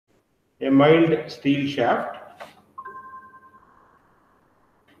a mild steel shaft,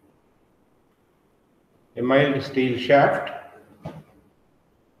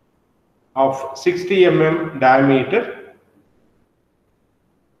 of 60 mm diameter,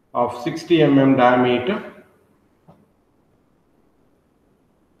 okay,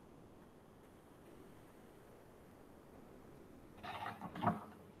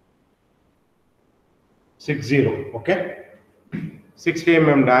 60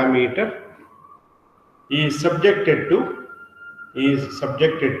 mm diameter is subjected to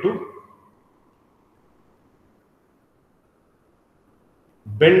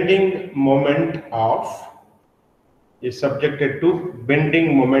bending moment of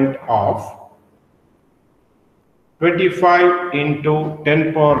 25 into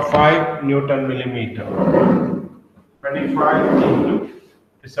 10 power 5 Newton millimeter. 25 into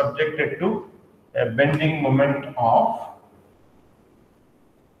is subjected to a bending moment of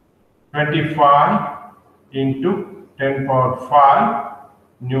 25 into 10 power 5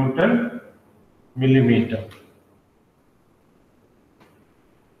 Newton millimeter.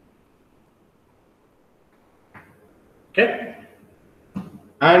 Okay,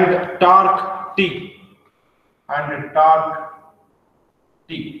 and torque T,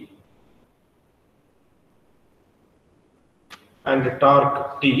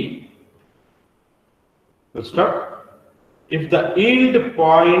 if the yield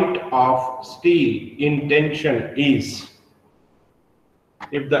point of steel in tension is,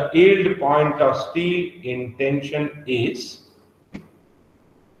 if the yield point of steel in tension is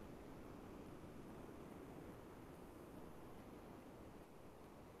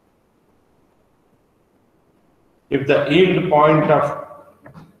if the yield point of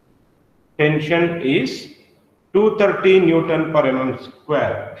tension is 230 Newton per mm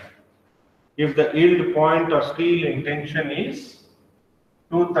square, if the yield point of steel in tension is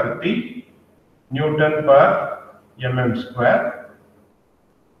 230 Newton per mm square,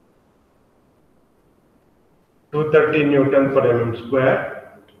 230 Newton per mm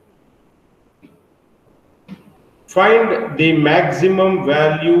square, find the maximum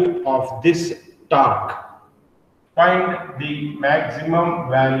value of this torque. Find the maximum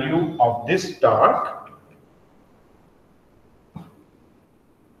value of this torque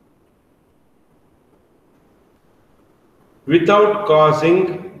without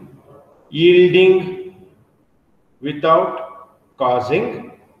causing yielding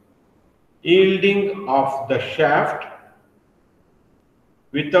of the shaft,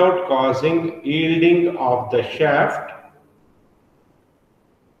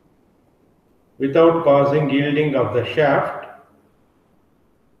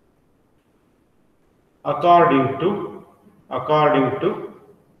 according to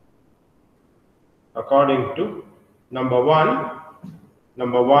number one,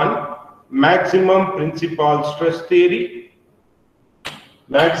 maximum principal stress theory,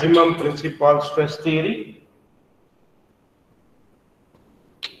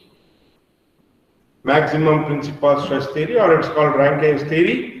 or it's called Rankine's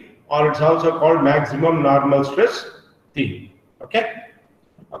theory, or it's also called maximum normal stress theory. Okay,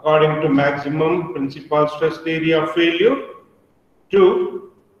 according to maximum principal stress theory of failure,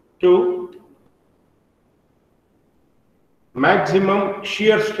 to maximum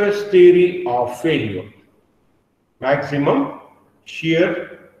shear stress theory of failure. Maximum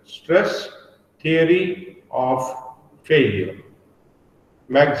shear stress theory of failure.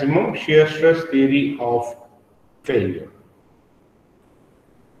 Maximum shear stress theory of failure.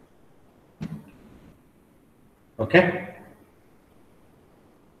 Okay.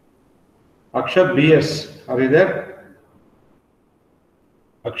 Akshat, BS, are you there?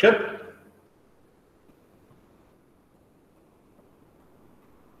 Akshat?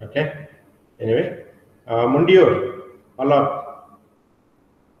 Okay. Anyway, Mundiur, Allah.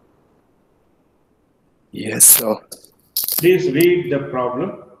 Yes, sir. Please read the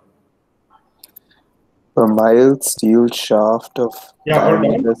problem. A mild steel shaft of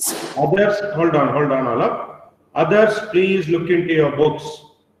diameter. Others, hold on, Allah. Others, please look into your books.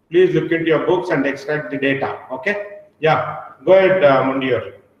 And extract the data. Okay? Yeah. Go ahead,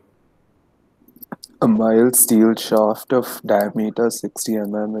 Mundiur. A mild steel shaft of diameter 60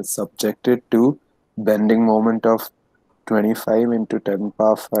 mm is subjected to bending moment of 25 into 10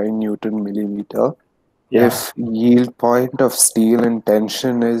 power 5 Newton millimeter. Yeah. If yield point of steel in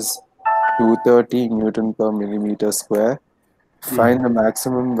tension is 230 Newton per millimeter square, find the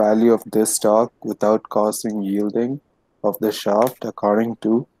maximum value of this torque without causing yielding of the shaft according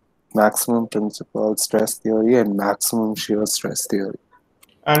to maximum principal stress theory and maximum shear stress theory.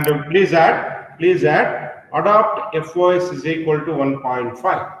 And please add, adopt FOS is equal to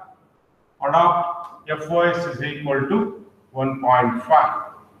 1.5. adopt FOS is equal to 1.5.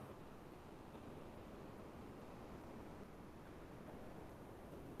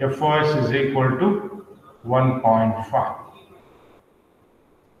 FOS is equal to 1.5.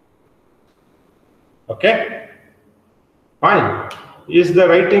 Okay, fine. Is the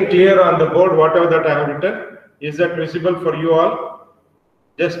writing clear on the board, whatever that I have written? Is that visible for you all?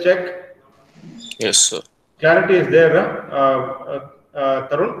 Just check. Yes, sir. Clarity is there,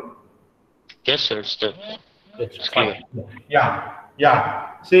 Tarun? Yes, sir. It's there. It's clear. Yeah.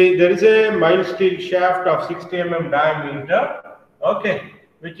 See, there is a mild steel shaft of 60 mm diameter, okay,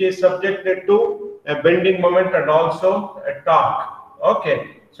 which is subjected to a bending moment and also a torque.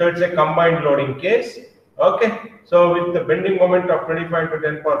 Okay, so it's a combined loading case. Okay, so with the bending moment of 25 to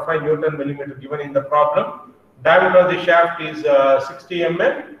 10 power 5 Newton millimeter given in the problem, diameter of the shaft is 60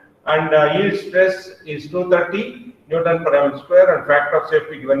 mm and yield stress is 230 Newton per mm square and factor of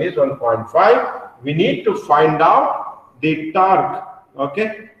safety given is 1.5. We need to find out the torque,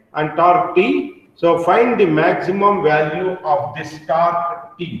 okay, and torque T. So find the maximum value of this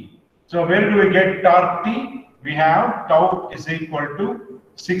torque T. So where do we get torque T? We have tau is equal to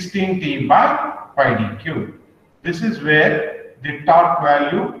 16T by pi d cube. This is where the torque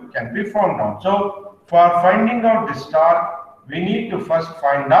value can be found out. So for finding out this torque, we need to first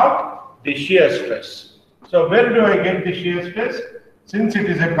find out the shear stress. So where do I get the shear stress? Since it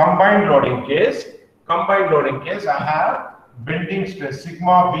is a combined loading case, I have bending stress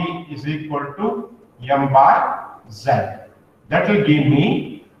sigma B is equal to M by Z. That will give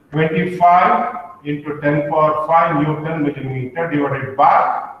me 25 into 10 power 5 Newton millimeter divided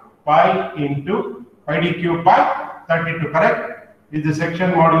by pi into pi d cube by 32, correct? Is the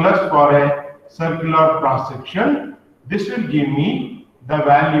section modulus for a circular cross section. This will give me the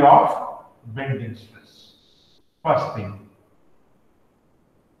value of bending stress. First thing.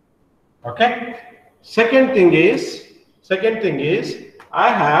 Okay. Second thing is I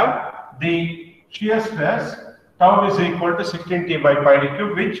have the shear stress tau is equal to 16T by pi d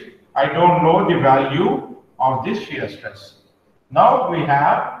cube, which I don't know the value of this shear stress. Now we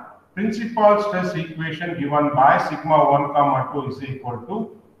have principal stress equation given by sigma 1 comma 2 is equal to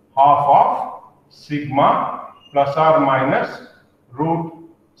half of sigma plus or minus root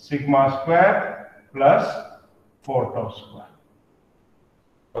sigma square plus 4 tau square.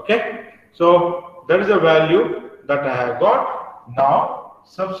 Okay, so that is the value that I have got. Now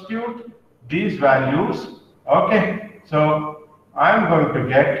substitute these values. Okay, so I am going to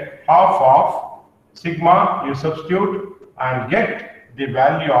get half of sigma, you substitute and get the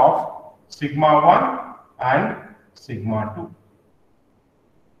value of sigma 1 and sigma 2.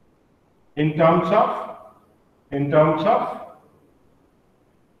 In terms of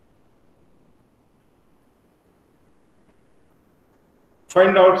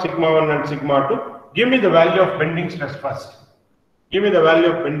find out sigma 1 and sigma 2. Give me the value of bending stress first. Give me the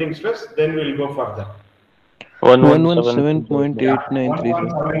value of bending stress, then we will go further.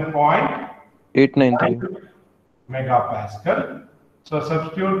 117.893 megapascal. So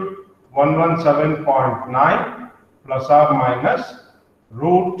substitute 117.9 plus or minus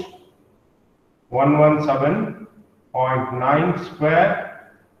root 117.9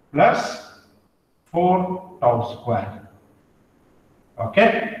 square plus 4 tau square.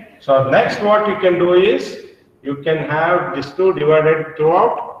 Okay. So next what you can do is you can have these two divided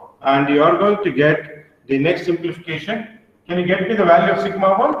throughout and you are going to get the next simplification. Can you get me the value of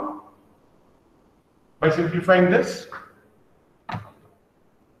sigma 1 by simplifying this?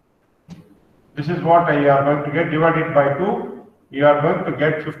 This is what you are going to get divided by 2. You are going to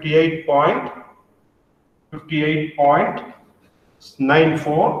get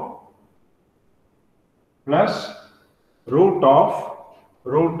 58.94 plus root of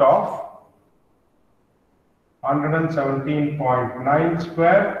 117.9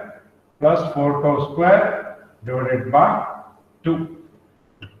 square plus 4 tau square divided by 2.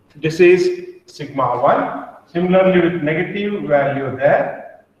 This is sigma 1. Similarly, with negative value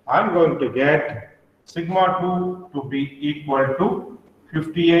there, I am going to get sigma 2 to be equal to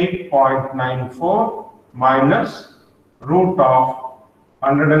 58.94 minus root of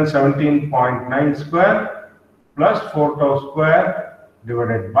 117.9 square plus 4 tau square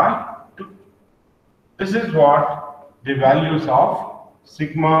divided by 2. This is what the values of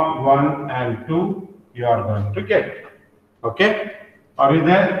sigma 1 and 2 you are going to get. Okay, are you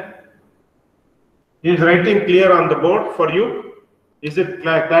there? Is writing clear on the board for you? Is it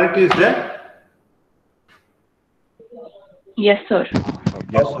clarity is there? Yes, sir.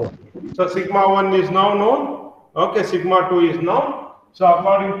 Yes, sir. So sigma 1 is now known. Okay, sigma 2 is known. So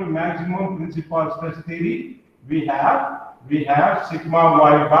according to maximum principal stress theory, we have sigma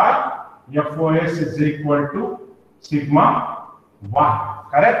y by FOS is equal to sigma 1,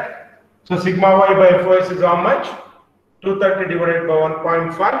 correct? So sigma y by FOS is how much? 230 divided by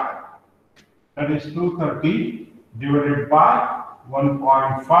 1.5. That is 230 divided by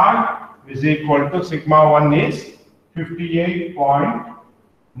 1.5 is equal to sigma 1 is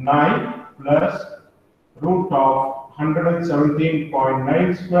 58.9 plus root of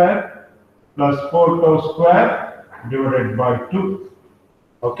 117.9 square plus 4 tau square divided by 2.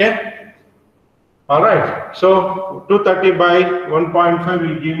 Okay? All right. So 230 by 1.5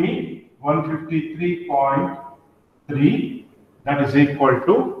 will give me 153.3. That is equal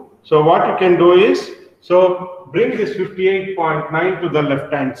to. So what you can do is, so bring this 58.9 to the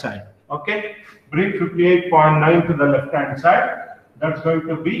left hand side. Okay? Bring 58.9 to the left hand side. That's going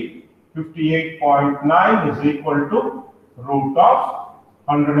to be 58.9 is equal to root of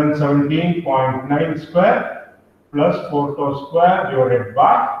 117.9 square plus 4 tau square divided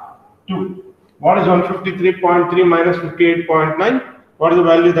by 2. What is 153.3 minus 58.9? What is the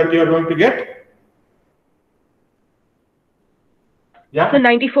value that you are going to get? Yeah? So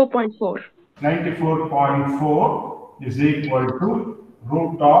 94.4. 94.4 is equal to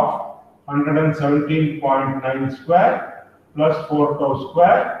root of 117.9 square plus 4 tau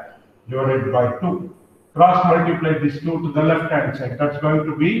square divided by 2. Cross multiply this 2 to the left hand side. That's going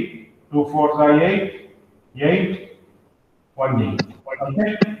to be 2 4s are 8, 8, 1 8.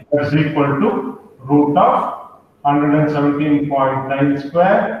 Okay? That's equal to root of 117.9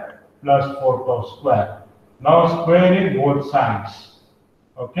 square plus 4 tau square. Now squaring both sides.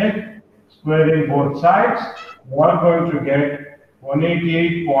 Okay? Squaring both sides, we are going to get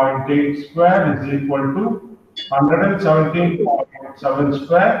 188.8 square is equal to 117.7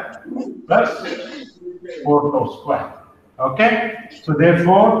 square plus 4 tau square. Okay? So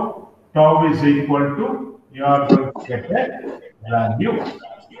therefore, tau is equal to, you are going to get a value.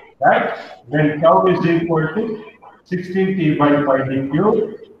 Right? When tau is equal to 16t by pi d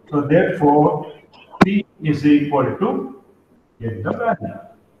cube. So therefore, t is equal to, get the value.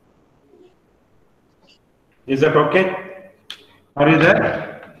 Is that okay? Are you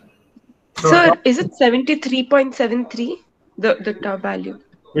there? So Sir, is it 73.73? The tau value.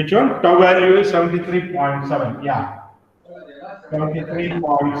 which one? Tau value is 73.7. Yeah.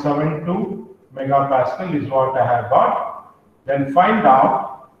 73.72 megapascal is what I have got. Then find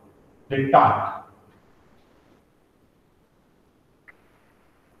out the torque.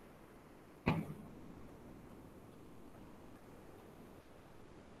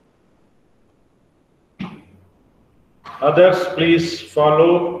 Others, please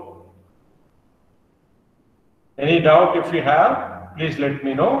follow. Any doubt if you have, please let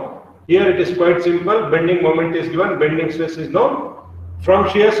me know. Here it is quite simple. Bending moment is given, bending stress is known. From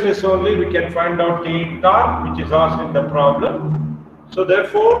shear stress only, we can find out the torque, which is asked in the problem. So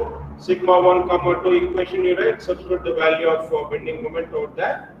therefore, sigma 1 comma 2 equation you write, substitute the value of bending moment over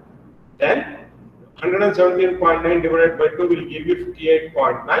there. Then 117.9 divided by 2 will give you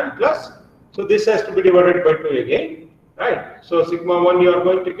 58.9 plus. So this has to be divided by 2 again. Right. So sigma 1 you are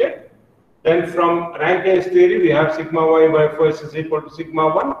going to get. Then from Rankine's theory, we have sigma y by FOS is equal to sigma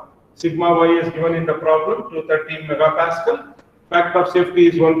 1. Sigma y is given in the problem, 230 megapascal. Factor of safety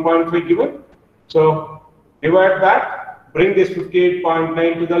is 1.5 given. So divide that, bring this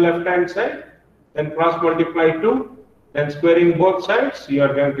 58.9 to the left hand side, then cross multiply 2, then squaring both sides, you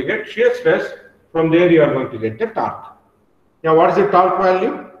are going to get shear stress. From there, you are going to get the torque. Yeah, what is the torque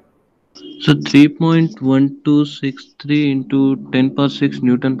value? So 3.1263 into 10 power 6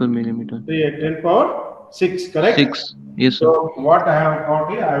 Newton per millimeter. 10 power 6, correct? 6. Yes, sir. So what I have got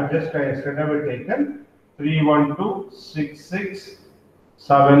here, I have just straight away taken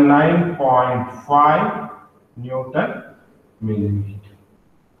 3126679.5 Newton millimeter.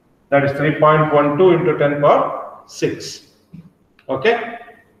 That is 3.12 into 10 power 6. Okay?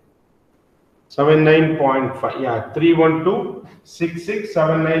 79.5. Yeah,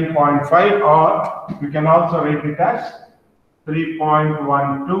 3126679.5, or you can also write it as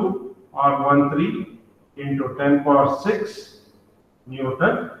 3.12 or 13 into 10 power 6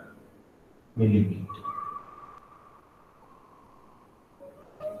 Newton millimeter.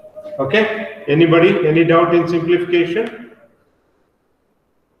 Okay? Anybody? Any doubt in simplification?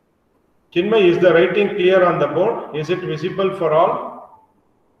 Chinmay, is the writing clear on the board? Is it visible for all?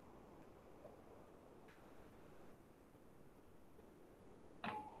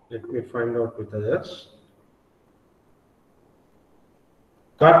 Let me find out with others.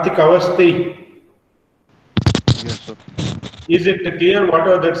 Karthik Avasti. Yes, sir. Is it clear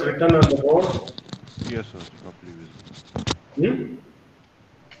whatever that's written on the board? Yes, sir. Roughly visible.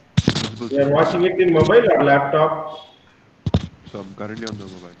 You are watching it in mobile or laptop? So I'm currently on the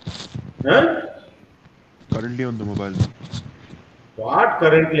mobile. Huh? Currently on the mobile. What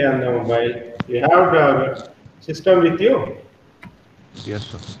currently on the mobile? You have the system with you? Yes,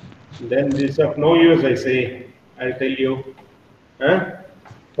 sir. Then this of no use, I say. I'll tell you. Huh?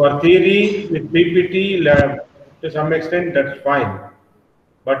 For theory with PPT lab, to some extent that's fine,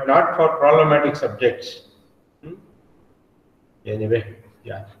 but not for problematic subjects. Hmm? Anyway,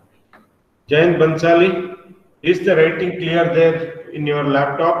 yeah. Jayant Bansali, is the writing clear there in your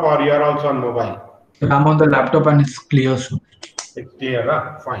laptop or you are also on mobile? Sir, I'm on the laptop and it's clear, sir. It's clear,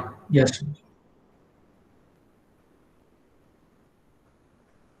 huh? Fine. Yes, sir.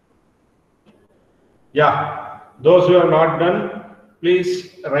 Yeah, those who have not done,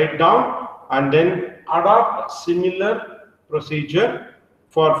 please write down and then adopt similar procedure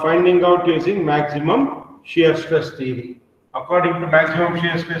for finding out using maximum shear stress theory. According to maximum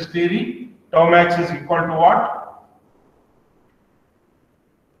shear stress theory, tau max is equal to what?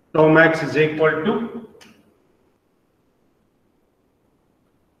 Tau max is equal to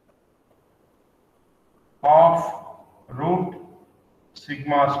half root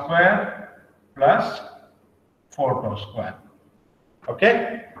sigma square plus 4 tau square.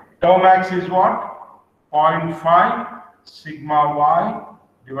 Okay, tau max is what? 0.5 sigma y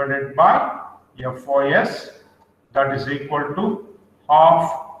divided by FOS, that is equal to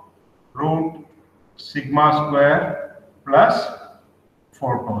half root sigma square plus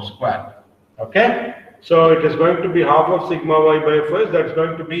 4 tau square. Okay, so it is going to be half of sigma y by FOS, that's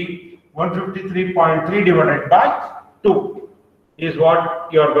going to be 153.3 divided by 2 is what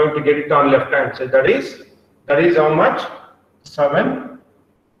you are going to get it on left hand side. That is how much?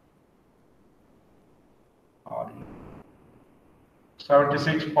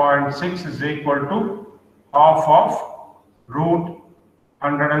 76.6 is equal to half of root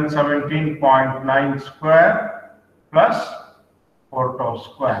 117.9 square plus 4 tau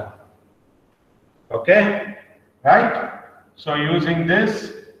square. Okay, right? So using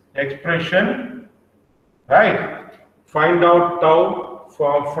this expression, right, find out tau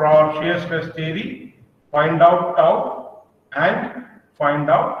for shear stress theory, find out tau and find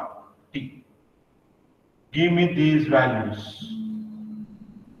out T. Give me these values.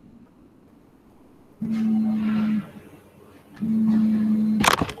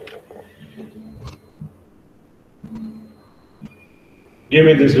 Give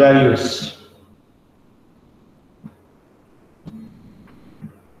me these values.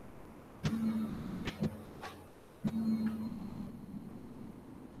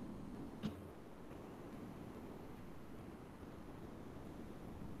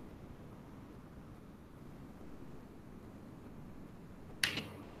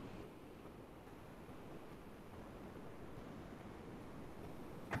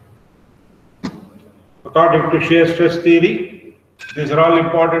 According to shear stress theory, these are all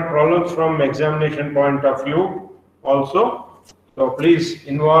important problems from examination point of view also. So please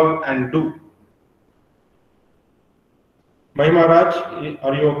involve and do. Mahima Raj,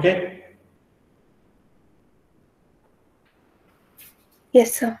 are you okay?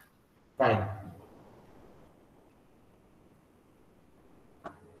 Yes, sir. Fine.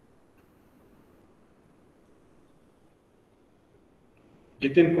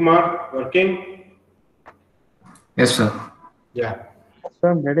 Jitin Kumar, working? Yes, sir. Yeah. So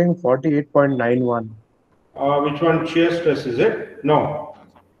I'm getting 48.91. Which one? Shear stress is it? No.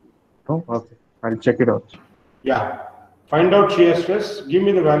 Oh, okay. I'll check it out. Yeah. Find out shear stress. Give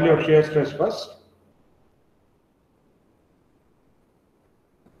me the value of shear stress first.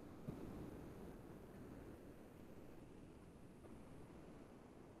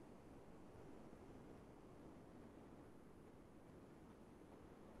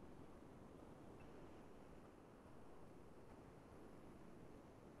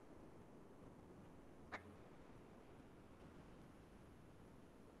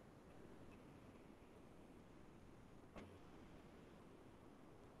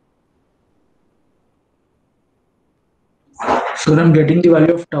 Sir, I'm getting the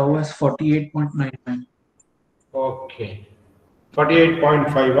value of tau as 48.99. Okay.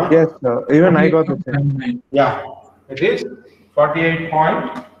 48.5. Huh? Yes, even I got the same. 48.99. Yeah. It is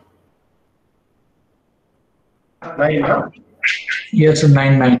 48.9. Huh? Yes, sir,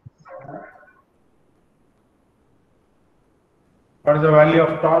 99. What is the value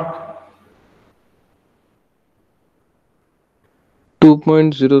of torque?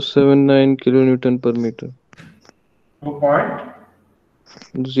 2.079 kilonewton per meter. 2.079.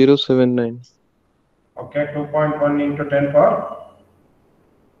 079. Okay, 2.1 into 10 power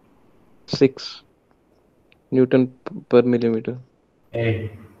 6 Newton per millimeter.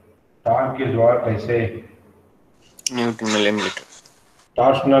 Hey, torque is what I say. Newton millimeter.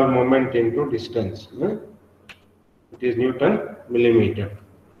 torsional moment into distance. It is Newton millimeter.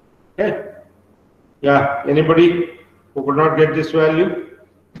 Okay. Yeah. Anybody who could not get this value?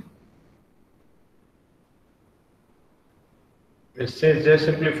 It says just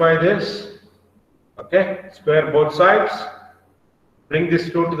simplify this. Okay. Square both sides. Bring this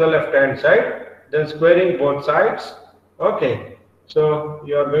 2 to the left hand side. Then squaring both sides. Okay. So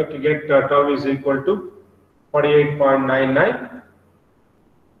you are going to get tau is equal to 48.99.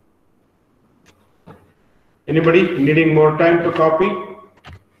 Anybody needing more time to copy?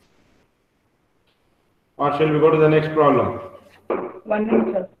 Or shall we go to the next problem? 1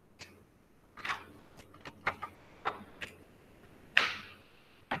 minute, sir.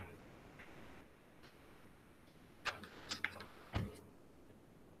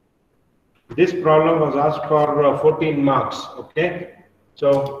 This problem was asked for 14 marks. Okay.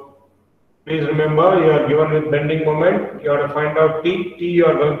 So please remember, you are given with bending moment. You have to find out T. T you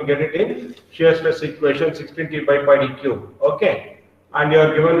are going to get it in shear stress equation 16T by pi d cube. Okay. And you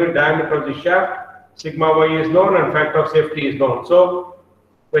are given with diameter of the shaft. Sigma y is known and factor of safety is known. So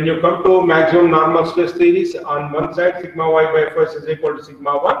when you come to maximum normal stress theories, on one side sigma y by Fs is equal to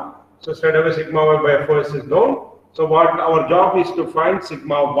sigma 1. So straight away sigma y by Fs is known. So what our job is to find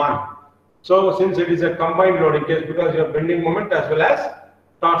sigma 1. So since it is a combined loading case, because you have bending moment as well as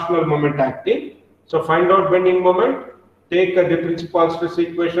torsional moment acting. So find out bending moment, take the principal stress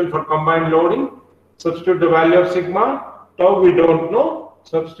equation for combined loading, substitute the value of sigma, tau we don't know,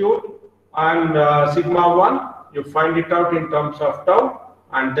 substitute, and sigma 1 you find it out in terms of tau,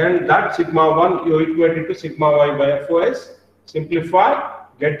 and then that sigma 1 you equate it to sigma y by Fos, simplify,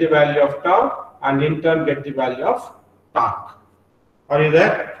 get the value of tau, and in turn get the value of torque. Are you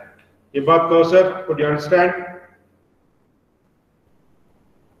there? ये बात कहो sir, could you understand?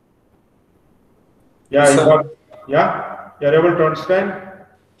 Yeah, Yes, sir. Yeah, you are able to understand?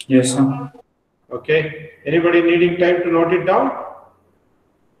 Yes, sir. Okay. Anybody needing time to note it down?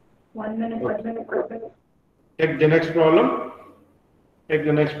 1 minute, 1 minute, 1 minute. Take the next problem. Take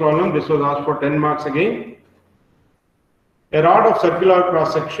the next problem. This was asked for 10 marks again. A rod of circular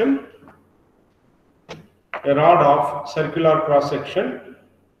cross section. A rod of circular cross section.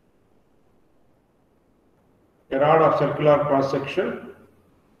 A rod of circular cross section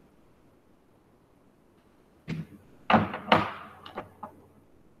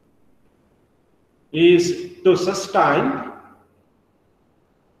is to sustain.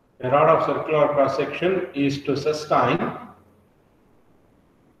 A rod of circular cross section is to sustain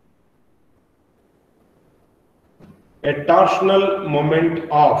a torsional moment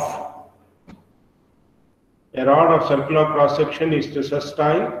of. A rod of circular cross section is to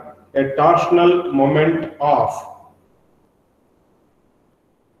sustain a torsional moment of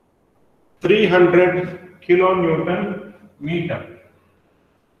 300 kilonewton meter.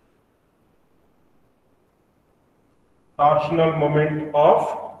 Torsional moment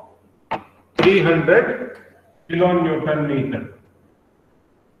of 300 kilonewton meter.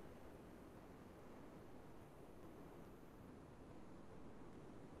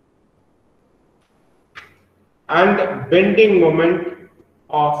 And bending moment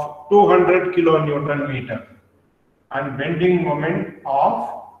of 200 kilonewton meter. And bending moment of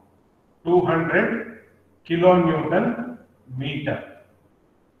 200 kilonewton meter.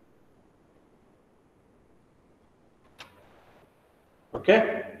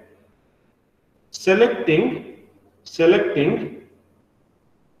 Okay. Selecting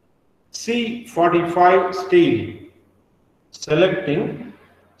C45 steel. Selecting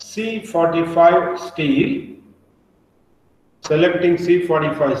C45 steel. Selecting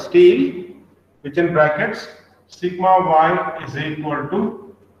C45 steel, within brackets, sigma y is equal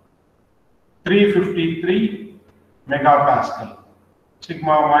to 353 megapascal.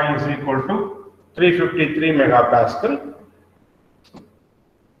 Sigma y is equal to 353 megapascal.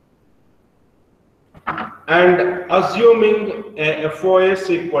 And assuming a FOS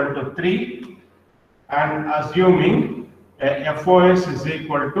equal to 3, and assuming a FOS is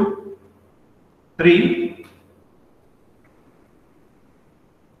equal to 3,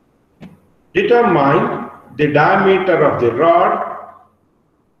 determine the diameter of the rod.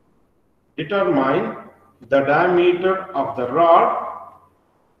 Determine the diameter of the rod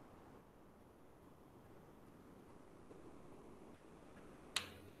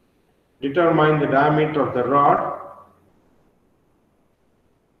determine the diameter of the rod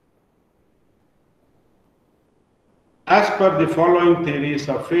as per the following theories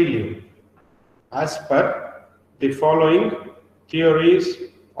of failure. As per the following theories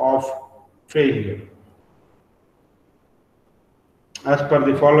of failure. As per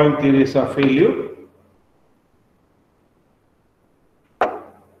the following theories of failure.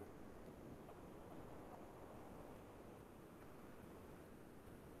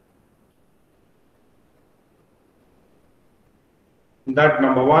 That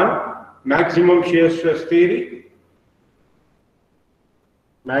number one, maximum shear stress theory.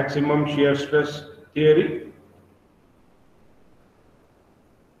 Maximum shear stress theory.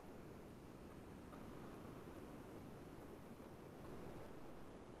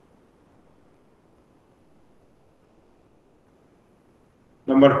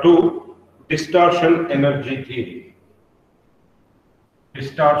 Number two, distortion energy theory.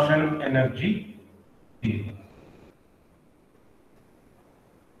 Distortion energy theory.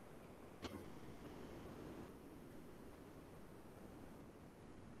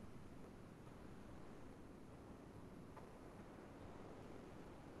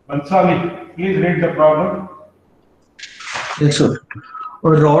 Bansali, please read the problem. Yes, sir. A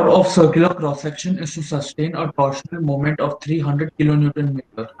rod of circular cross-section is to sustain a torsional moment of 300 kilonewton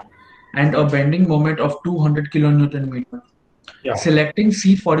meter and a bending moment of 200 kilonewton meter. Yeah. Selecting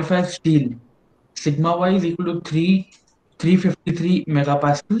C45 steel, sigma y is equal to 353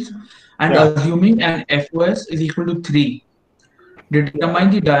 megapascals, and Yeah. assuming an FOS is equal to 3, determine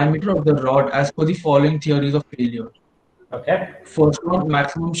the diameter of the rod as per the following theories of failure. Okay. First one,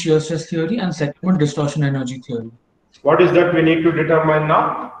 maximum shear stress theory, and second one, distortion energy theory. What is that we need to determine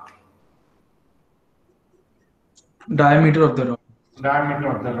now? Diameter of the rod. Diameter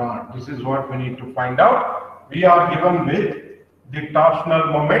of the rod. This is what we need to find out. We are given with the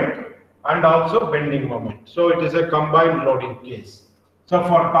torsional moment and also bending moment. So it is a combined loading case. So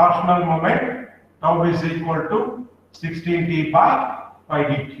for torsional moment, tau is equal to 16T by pi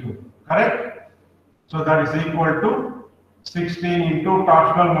d cube. Correct? So that is equal to 16 into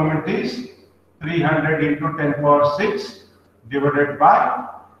torsional moment is 300 into 10 power 6 divided by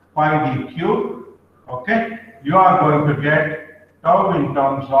pi d cube. Okay? You are going to get tau in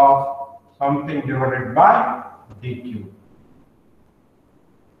terms of something divided by d cube.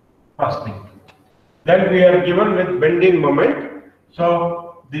 First thing. Then we are given with bending moment.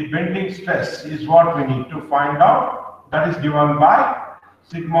 So the bending stress is what we need to find out. That is given by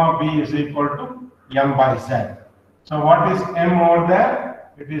sigma b is equal to m by z. So what is m over there?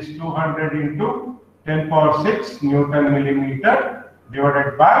 It is 200 into 10 power 6 Newton millimeter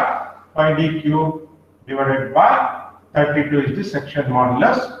divided by pi d cube divided by 32 is the section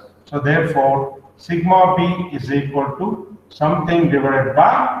modulus. So therefore, sigma b is equal to something divided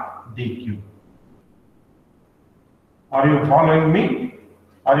by d cube. Are you following me?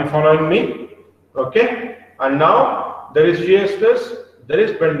 Are you following me? Okay. And now there is shear stress, there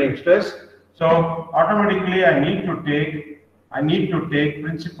is bending stress. So automatically I need to take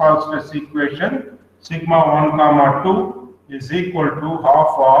principal stress equation. Sigma 1 comma 2 is equal to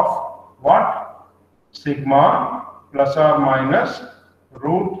half of what? Sigma plus or minus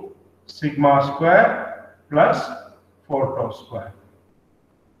root sigma square plus 4 tau square.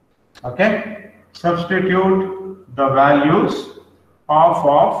 Okay. Substitute the values. Half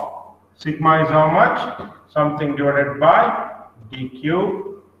of sigma is how much? Something divided by d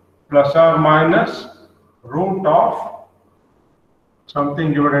cube plus or minus root of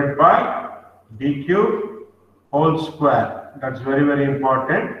something divided by d cube whole square. That's very, very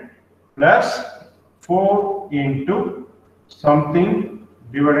important. Plus 4 into something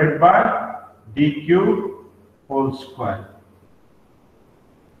divided by d cube whole square.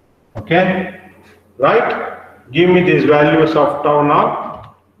 Okay. Right? Give me these values of tau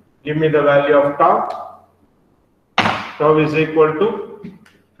now. Give me the value of tau. Tau is equal to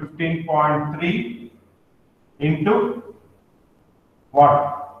 15.3 into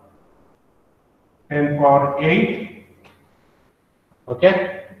what? 10 power 8.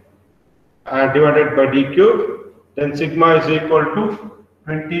 Okay. Divided by d cube. Then sigma is equal to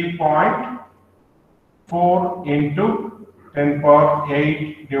 20.4 into 10 power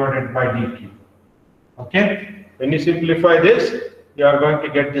 8 divided by d cube. Okay. When you simplify this, you are going to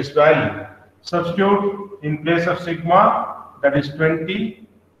get this value. Substitute in place of sigma, that is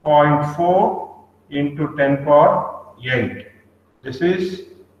 20.4 into 10 power 8. This is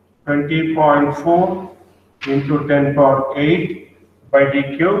 20.4 into 10 power 8 by d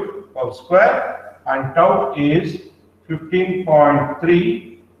cube whole square, and tau is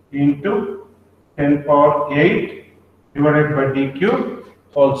 15.3 into 10 power 8 divided by d cube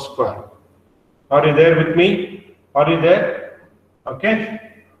whole square. Are you there with me? Are you there? Okay.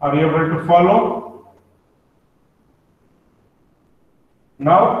 Are you able to follow?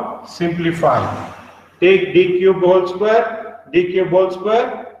 Now simplify. Take d cube whole square,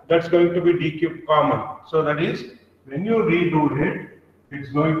 that's going to be d cube common. So that is, when you redo it, it's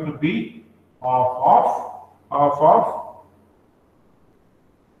going to be half of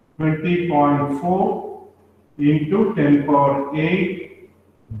 20.4 into 10 power 8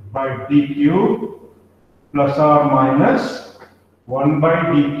 by d cube plus or minus 1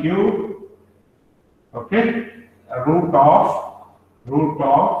 by d cube, okay, root of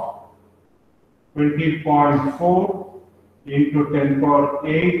 20.4 into 10 power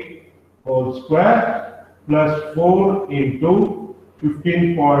 8 whole square plus 4 into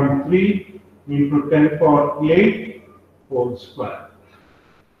 15.3 into 10 power 8 whole square.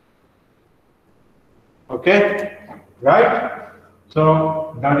 Okay, right?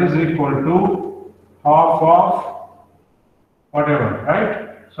 So that is equal to half of whatever,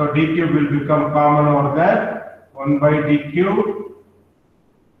 right? So d cube will become common over there. 1 by d cube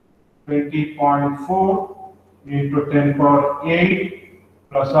 20.4 into 10 power 8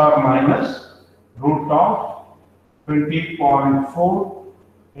 plus or minus root of 20.4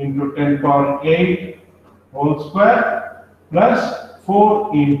 into 10 power 8 whole square plus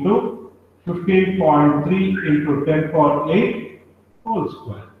 4 into 15.3 into 10 power 8 whole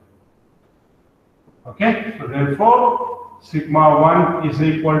square. Okay, so therefore sigma 1 is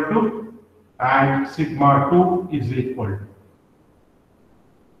equal to and sigma 2 is equal to.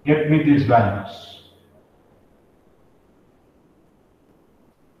 Get me these values.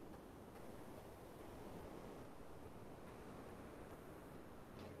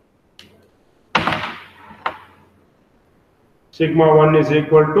 Sigma 1 is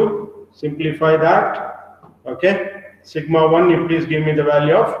equal to, simplify that, okay. Sigma 1, you please give me the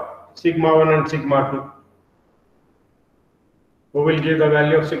value of sigma 1 and sigma 2. Who will give the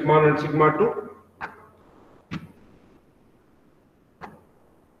value of sigma 1 and sigma 2?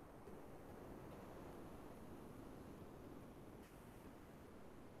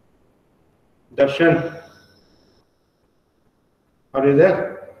 Darshan, are you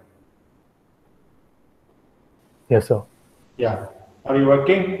there? Yes, sir. Yeah. Are you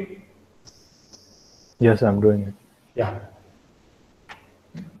working? Yes, I'm doing it. Yeah.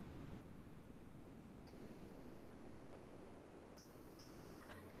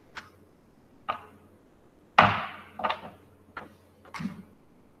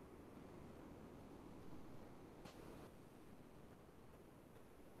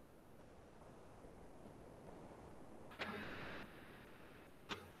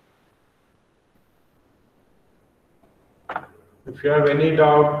 If you have any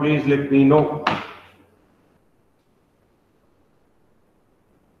doubt, please let me know.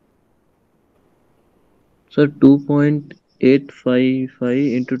 Sir,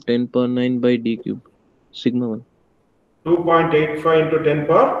 2.855 into 10 power 9 by d cube, sigma 1. 2.85 into 10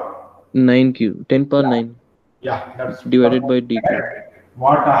 power? 9 cube, 10 power 9 Yeah, that's divided by d cube.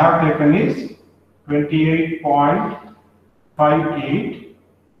 What I have taken is 28.58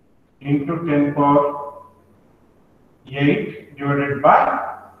 into 10 power 8 divided by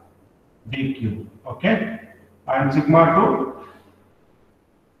d cube. Okay? And sigma 2?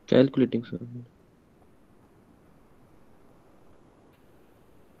 Calculating, sir.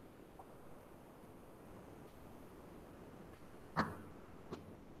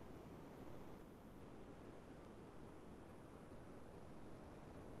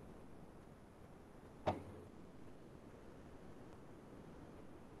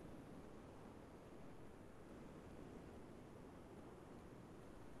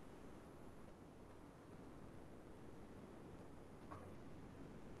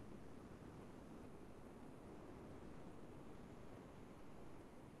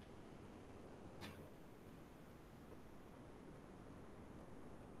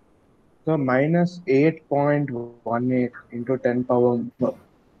 So minus 8.18 into 10 power.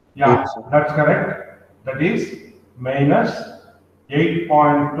 Yeah, 8, sir. that's correct. That is minus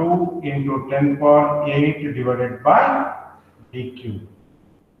 8.2 into 10 power 8 divided by d cube.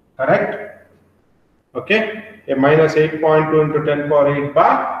 Correct? Okay? A minus 8.2 into 10 power 8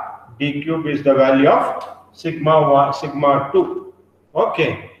 by d cube is the value of sigma 1, sigma 2.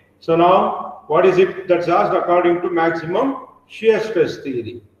 Okay. So now, what is it that's asked according to maximum shear stress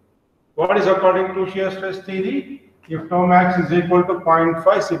theory? What is according to shear stress theory? If tau max is equal to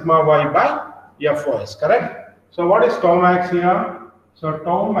 0.5 sigma y by Fys, correct? So what is tau max here? So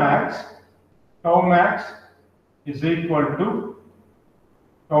tau max is equal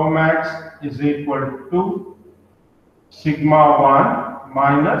to sigma 1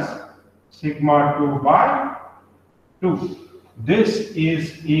 minus sigma 2 by 2. This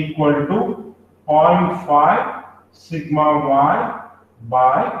is equal to 0.5 sigma y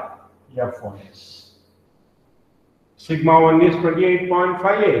by Fys. Sigma 1 is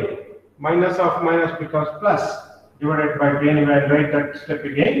 28.58 minus of minus because plus divided by 10. Anyway, I'll write that step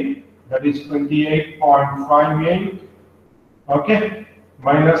again. That is 28.58. Okay,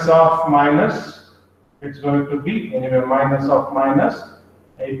 minus of minus, it's going to be anyway minus of minus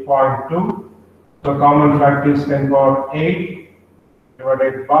 8.2. So common factor is 10 power 8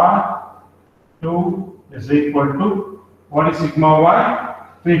 divided by 2 is equal to, what is sigma y?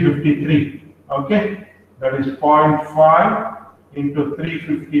 353. Okay, that is 0.5 into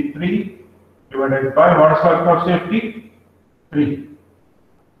 353 divided by, what is factor of safety? 3.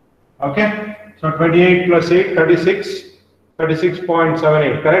 Okay, so 28 plus 8, 36,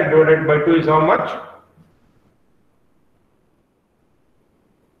 36.78, correct? Divided by 2 is how much?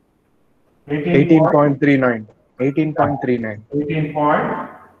 18.39. 18.39.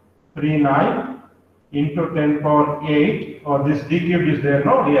 18.39 into 10 power 8, or this d cube is there,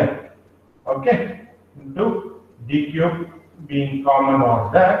 no, here. Okay, into d cube being common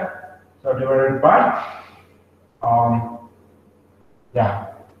or that, so divided by,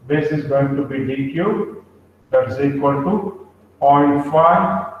 base is going to be d cube, that is equal to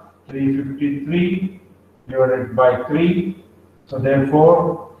 0.5, 353 divided by 3. So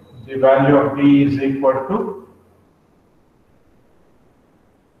therefore, the value of d is equal to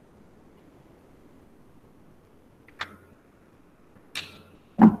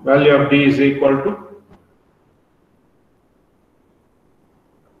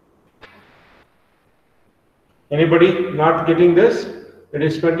anybody not getting this? It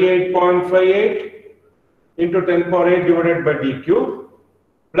is 28.58 into 10 power 8 divided by d cube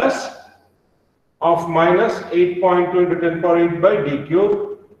plus of minus 8.2 into 10 power 8 by d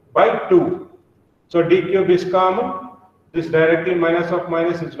cube by 2. So d cube is common. This directly minus of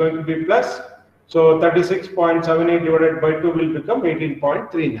minus is going to be plus. So 36.78 divided by 2 will become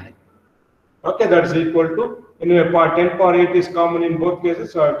 18.39. Okay, that's equal to, anyway, 10 power 8 is common in both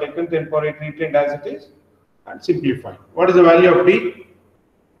cases. So I have taken 10 power 8 retained as it is and simplified. What is the value of d?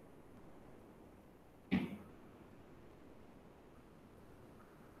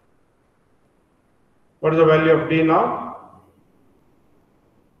 What is the value of d now?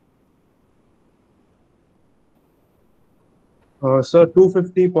 Sir,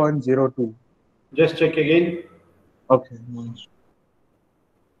 250.02. Just check again. Okay.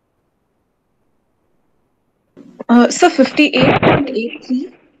 So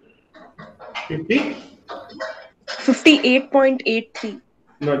 58.83. 50? 58.83.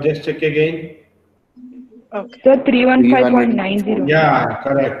 No, just check again. Okay. So 315.90. Yeah,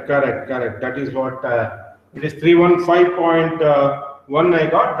 correct. That is what, it is 315.1 I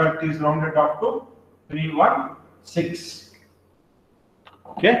got, that is rounded up to 316.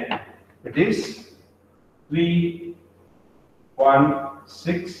 Okay, it is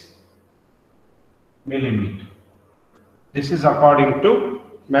 316 millimeter. This is according to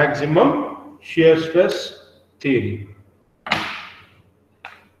maximum shear stress theory.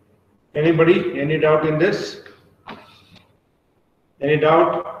 Anybody, any doubt in this? Any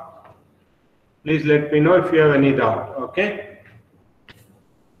doubt? Please let me know if you have any doubt. Okay.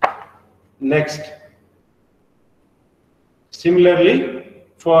 Next. Similarly,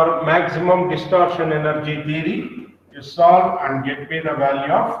 for maximum distortion energy theory, you solve and get me the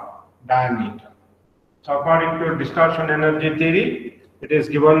value of diameter. So according to distortion energy theory, it is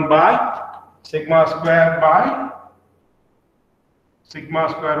given by sigma square y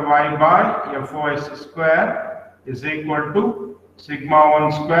by FOS square is equal to sigma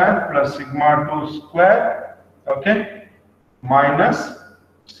 1 square plus sigma 2 square, okay, minus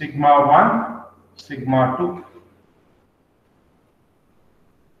sigma 1, sigma 2.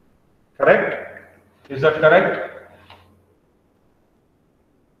 Correct? Is that correct?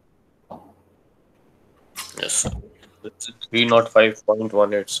 Yes, sir. It's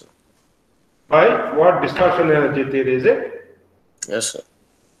 305.18, sir. By what distortion energy theory is it? Yes, sir.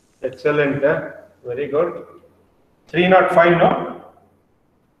 Excellent. Very good. 305, no?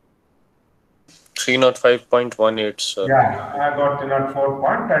 305.18, sir. Yeah, I got 304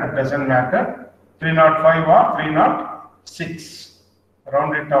 point. That doesn't matter. 305 or 306.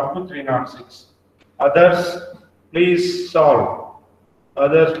 Round it up to 306. Others, please solve.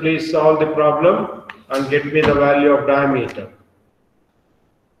 Others, please solve the problem and get me the value of diameter.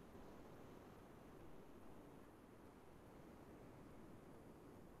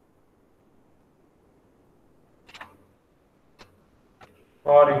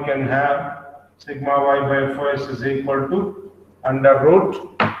 Or you can have sigma y by FOS is equal to under root.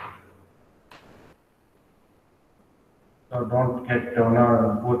 So don't get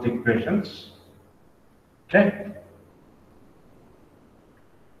both equations. Okay.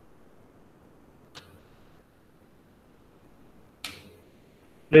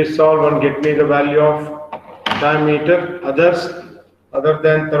 Please solve and get me the value of diameter. Others, other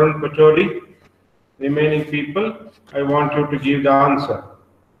than Tarun Pacholi, remaining people, I want you to give the answer.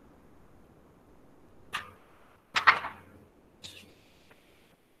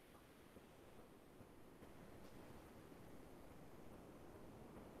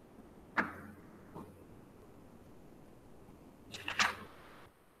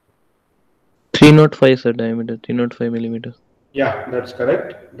 305, sir, diameter, 305 millimeters. Yeah, that's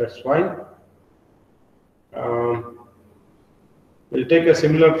correct. That's fine. We'll take a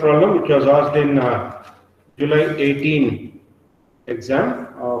similar problem which was asked in July 18 exam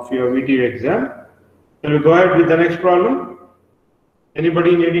of your VT exam. Shall we go ahead with the next problem?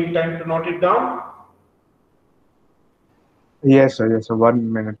 Anybody needing time to note it down? Yes, sir. Yes, sir.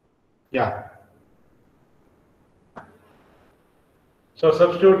 1 minute. Yeah. So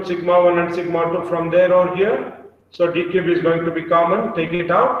substitute sigma 1 and sigma 2 from there or here. So d cube is going to be common. Take it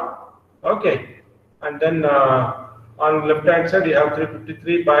out. Okay. And then on left hand side you have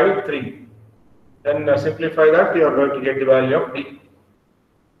 353 by 3. Then simplify that, you are going to get the value of d.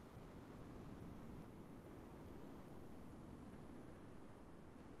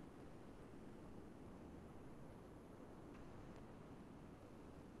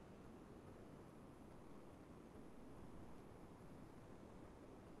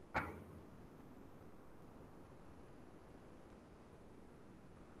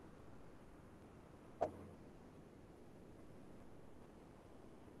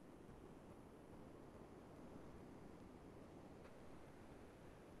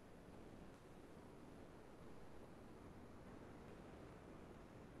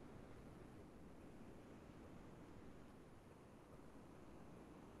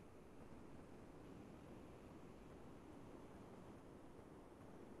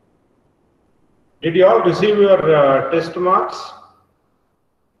 Did you all receive your test marks?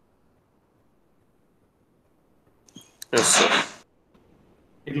 Yes, sir.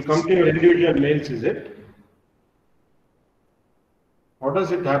 It will come to your individual mails, is it? How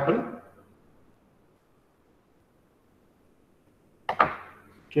does it happen?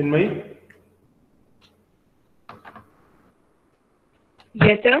 Chinmay?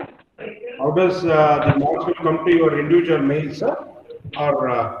 Yes, sir. How does the marks will come to your individual mail, sir?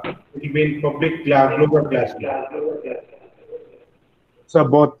 Or it will be in public global class? So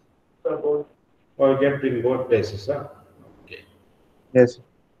both. Or get in both places, sir? Okay. Yes.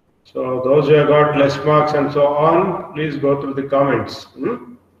 So those who have got less marks and so on, please go through the comments.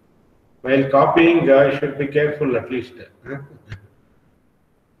 While copying, you should be careful at least.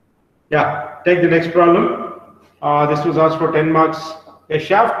 Yeah, take the next problem. This was asked for 10 marks. A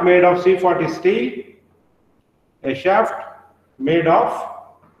shaft made of C40 steel. A shaft made of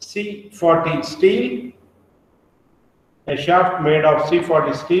C40 steel. A shaft made of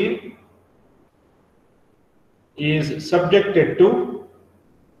C40 steel is subjected to,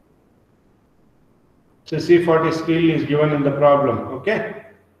 so C40 steel is given in the problem, okay?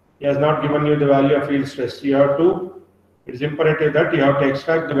 He has not given you the value of yield stress. You have to, it is imperative that you have to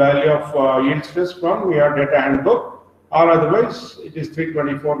extract the value of yield stress from your data handbook, or otherwise it is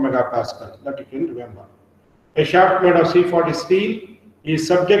 324 megapascal, that you can remember. A shaft made of C40 steel is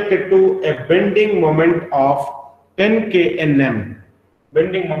subjected to a bending moment of 10 kNm,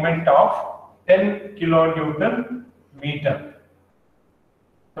 bending moment of 10 kilonewton meter,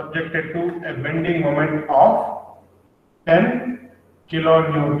 subjected to a bending moment of 10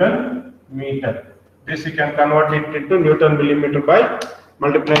 kilonewton meter. This you can convert it into Newton millimeter by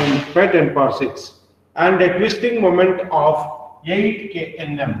multiplying by 10 power 6. And a twisting moment of 8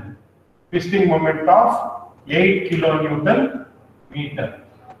 kNm, twisting moment of 8 kilonewton meter.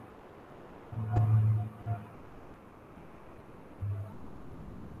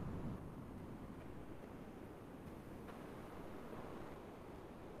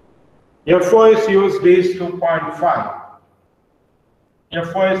 FOS used is 2.5.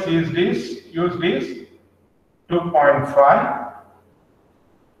 FOS used is 2.5.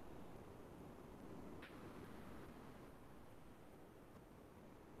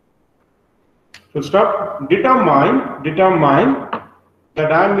 So stop. Determine the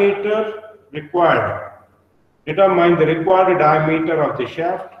diameter required. Determine the required diameter of the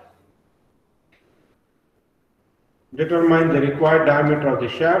shaft. Determine the required diameter of the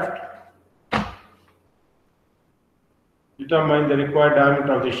shaft. Determine the required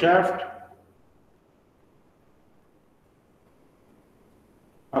diameter of the shaft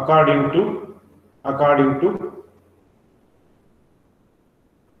according to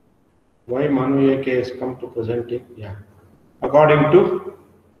why Manu AK has come to presenting. Yeah. According to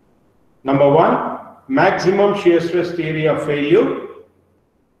number 1, maximum shear stress theory of failure.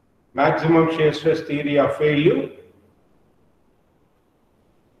 Maximum shear stress theory of failure.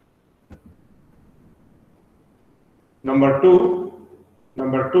 Number two,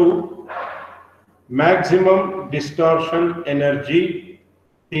 maximum distortion energy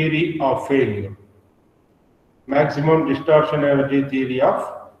theory of failure. Maximum distortion energy theory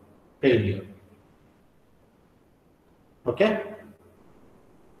of failure. Okay?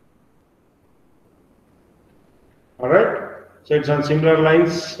 So it's on similar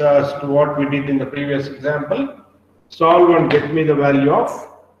lines as to what we did in the previous example. Solve and get me the value of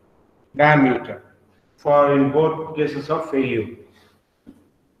diameter for in both cases of failure.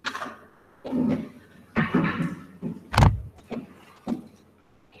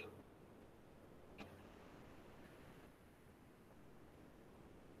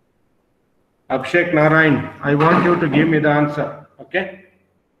 Abhishek Narayan, I want you to give me the answer. Okay?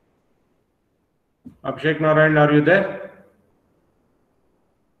 Abhishek Narayan, are you there?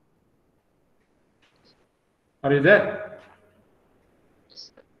 Are you there?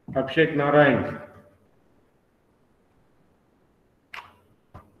 Abhishek Narayan.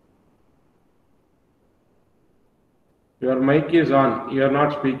 Your mic is on. You are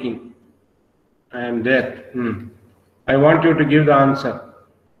not speaking. I am there. I want you to give the answer.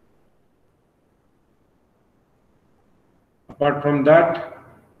 Apart from that,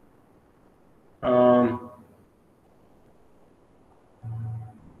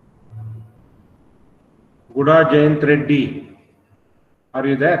 Guda Jayant Reddy, are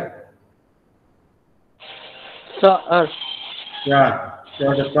you there? Sir. Yeah, you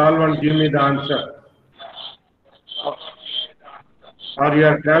have to solve and give me the answer. Or you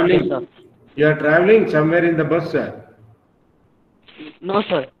are traveling? Yes, you are traveling somewhere in the bus, sir? No,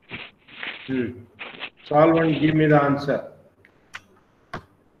 sir. Solve and give me the answer.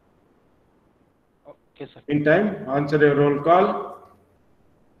 Okay, sir. Meantime, answer a roll call.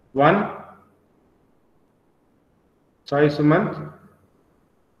 1. Sai Sumant.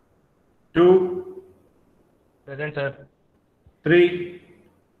 2. Present, sir. 3.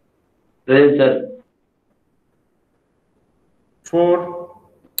 Present, sir. 4.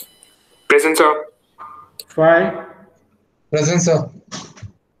 Present, sir. 5. Present, sir.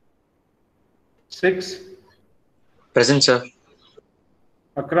 6. Present, sir.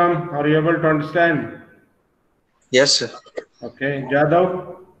 Akram, are you able to understand? Yes, sir. Okay.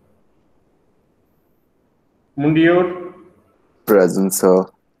 Jadhav. Mundiur. Present, sir.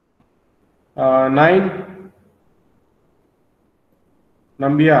 9.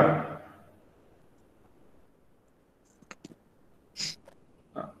 Nambiar.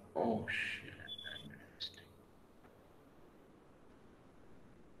 Oh shit.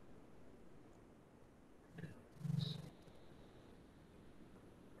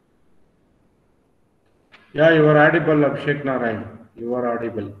 Yeah, you are audible, Abhishek Narayan. You are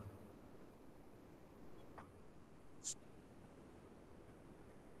audible.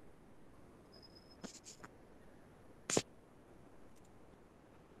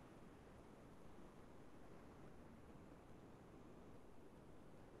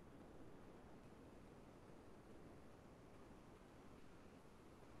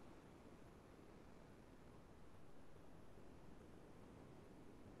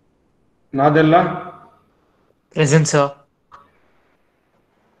 Nadella. Present, sir.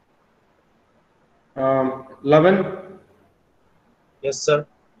 11. Yes, sir.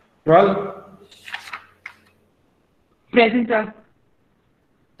 12. Present, sir.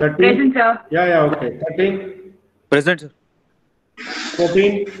 13. Present, sir. Yeah, okay. 13. Present, sir.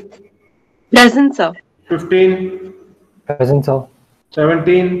 14. Present, sir. 15. Present, sir.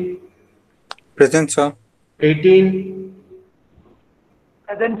 17. Present, sir. 18.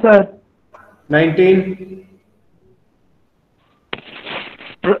 Present, sir. 19.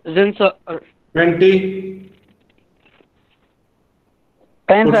 Present, sir. 20.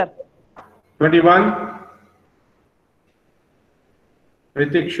 10, sir. 21.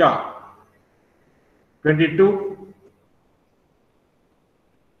 Ritik Shah. 22.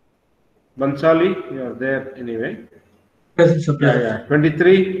 Bansali, you are there anyway. Present, sir. Present. Yeah.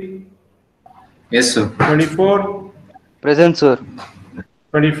 23. Yes, sir. 24. Present, sir.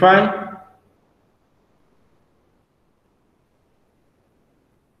 25.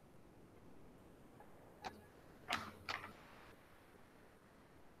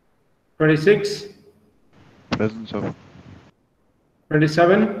 26. Present, sir.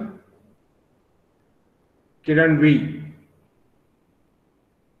 27. Kiran V.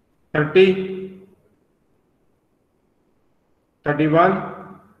 30.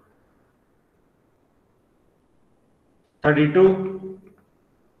 31. 32.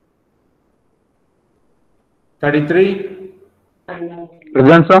 33.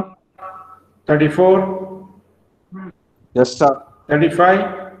 Present, sir. 34. Yes, sir.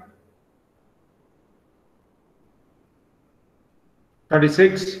 35.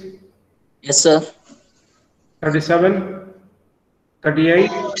 36. Yes, sir. 37. 38.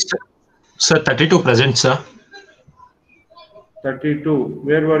 Sir, 32 present, sir. 32.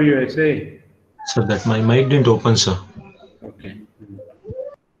 Where were you, I say? Sir, that my mic didn't open, sir. Okay.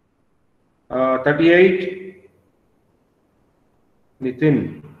 38.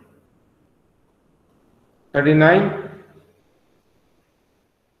 Nitin. 39.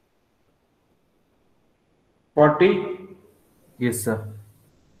 40. Yes, sir.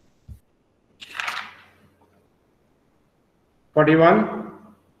 41.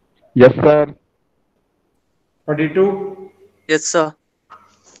 Yes, sir. 42. Yes, sir.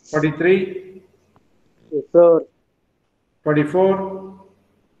 43. Yes, sir. 44.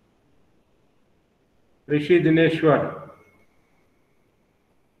 Rishi Dineshwar.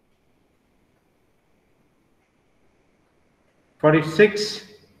 46.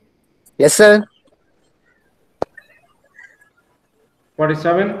 Yes, sir.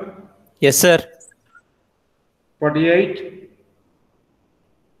 47. Yes, sir. 48.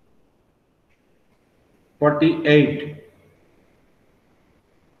 48.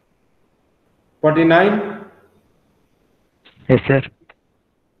 49. Yes, sir.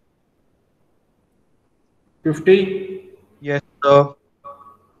 50. Yes, sir.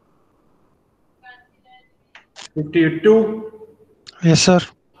 52. Yes, sir.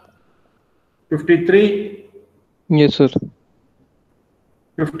 53. Yes, sir.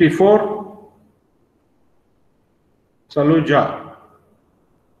 54. Saluja.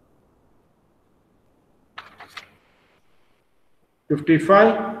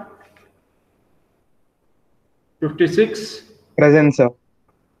 55. 56. Present, sir.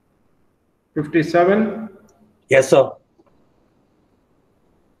 57. Yes, sir.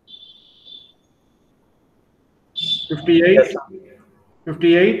 58.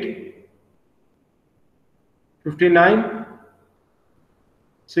 58. 59.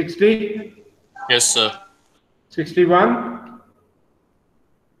 60. Yes, sir. 61.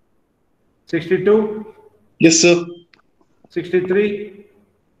 62. Yes, sir. 63.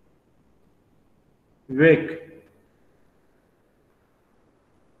 Vivek.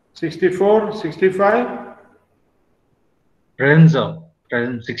 64. 65. Present, sir.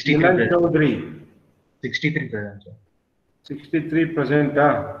 Present. 63 Milan present. Chaudhary. 63 present, sir. 63 present.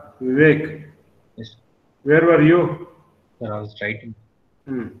 Vivek. Yes, Where were you? sir. I was writing.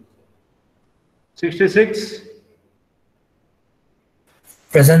 66.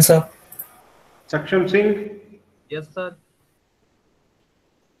 Present, sir. Saksham Singh. Yes, sir.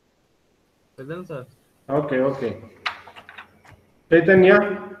 Present, sir. Okay, okay. Chaitanya.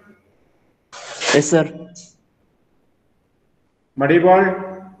 Yes, sir. Madibal.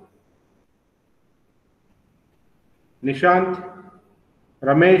 Nishant.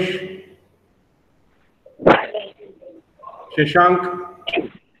 Ramesh. Shashank.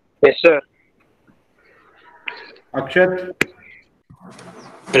 Yes, sir. Akshat.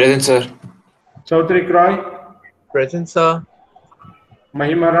 Present, sir. Chaudhary Roy. Present, sir.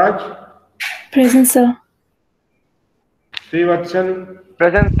 Mahima Raj. Present, sir. Srivatsan.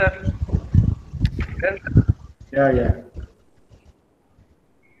 Present, sir. Yeah.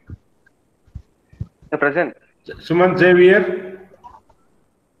 The present. Suman Xavier.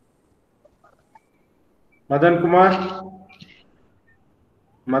 Madan Kumar.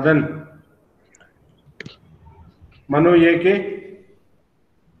 Madan. Manu Yeke.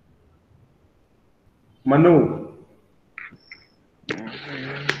 Manu.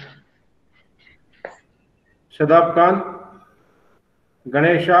 Shadab Khan.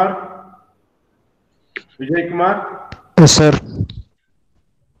 Ganesh R. Vijay Kumar. Yes, sir.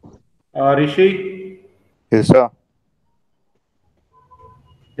 Rishi. Yes, sir.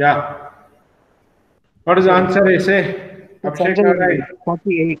 Yeah. What is the answer, I say? Abhishek Narayan.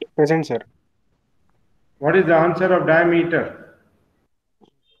 48. Present, sir. What is the answer of diameter?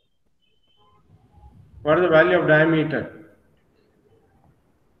 What is the value of diameter?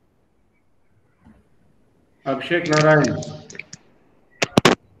 Abhishek Narayan.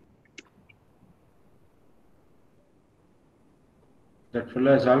 That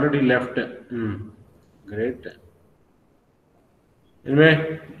fellow has already left. Great.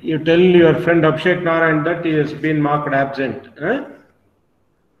 Anyway, you tell your friend Abhishek Narayan that he has been marked absent. Right.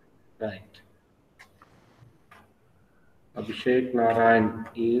 Abhishek Narayan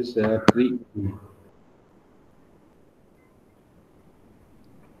is 3.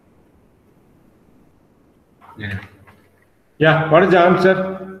 Yeah, what is the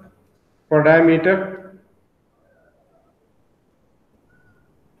answer for diameter?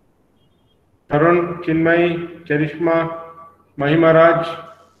 Tarun, Chinmay, Charishma, Mahima Raj.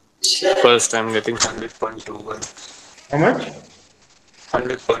 First, I'm getting 100.21. How much?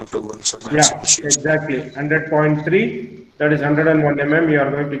 100.21. So Yeah, exactly. 100.3. That is 101 mm. You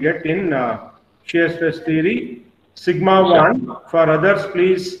are going to get in shear stress theory. Sigma 1. For others,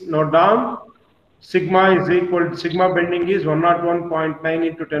 please note down. Sigma is equal to sigma bending is 101.9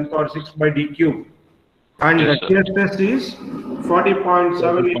 into 10 power 6 by d cube. And Yes, the sir. shear stress is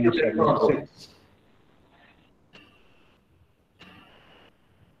 40.7 into 10 power 6.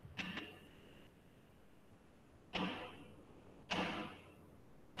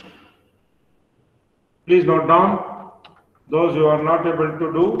 Please note down, those who are not able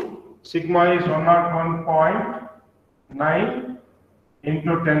to do, sigma is 101.9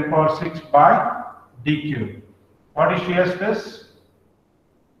 into 10 power 6 by d cube. What is shear stress?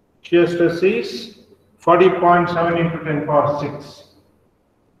 Shear stress is 40.7 into 10 power 6.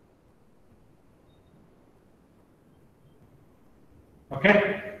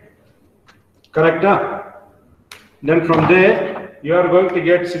 Okay? Correct? Then from there, you are going to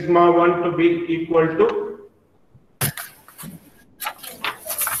get sigma 1 to be equal to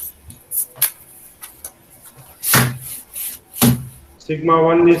sigma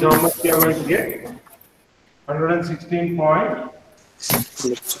 1 is how much you are going to get? 116.16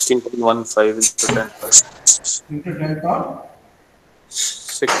 16.15 into 10 power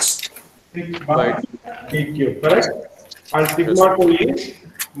 6 6 by by d cube, correct? And sigma 2 is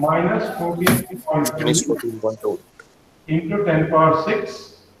minus minus 14.2 14.2. into 10 power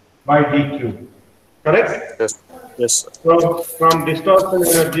 6 by d cube, correct? Yes. Yes, sir. So from distortion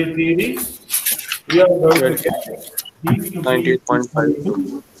energy theory, we are going to get d to be equal 98.52. to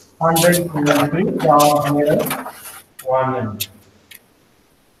 123 power minus 1 m.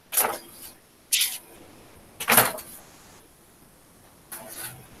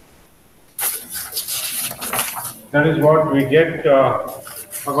 That is what we get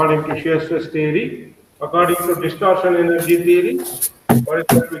according to shear stress theory. According to distortion energy theory, what is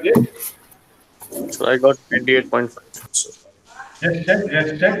that we get? So I got 98.5. So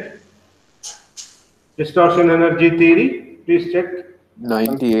Just check. Distortion energy theory, please check.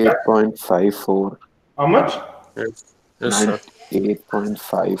 98.54. How much? yes, yes, sir.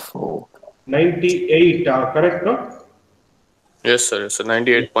 98.54. 98, correct, no? Yes, sir. Yes, sir.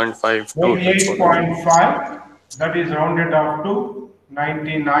 98.52. 98.5, that is rounded off to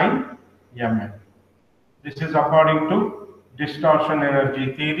 99 mm. This is according to distortion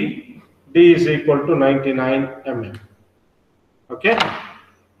energy theory. D is equal to 99 mm. Okay?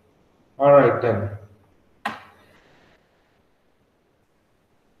 All right then.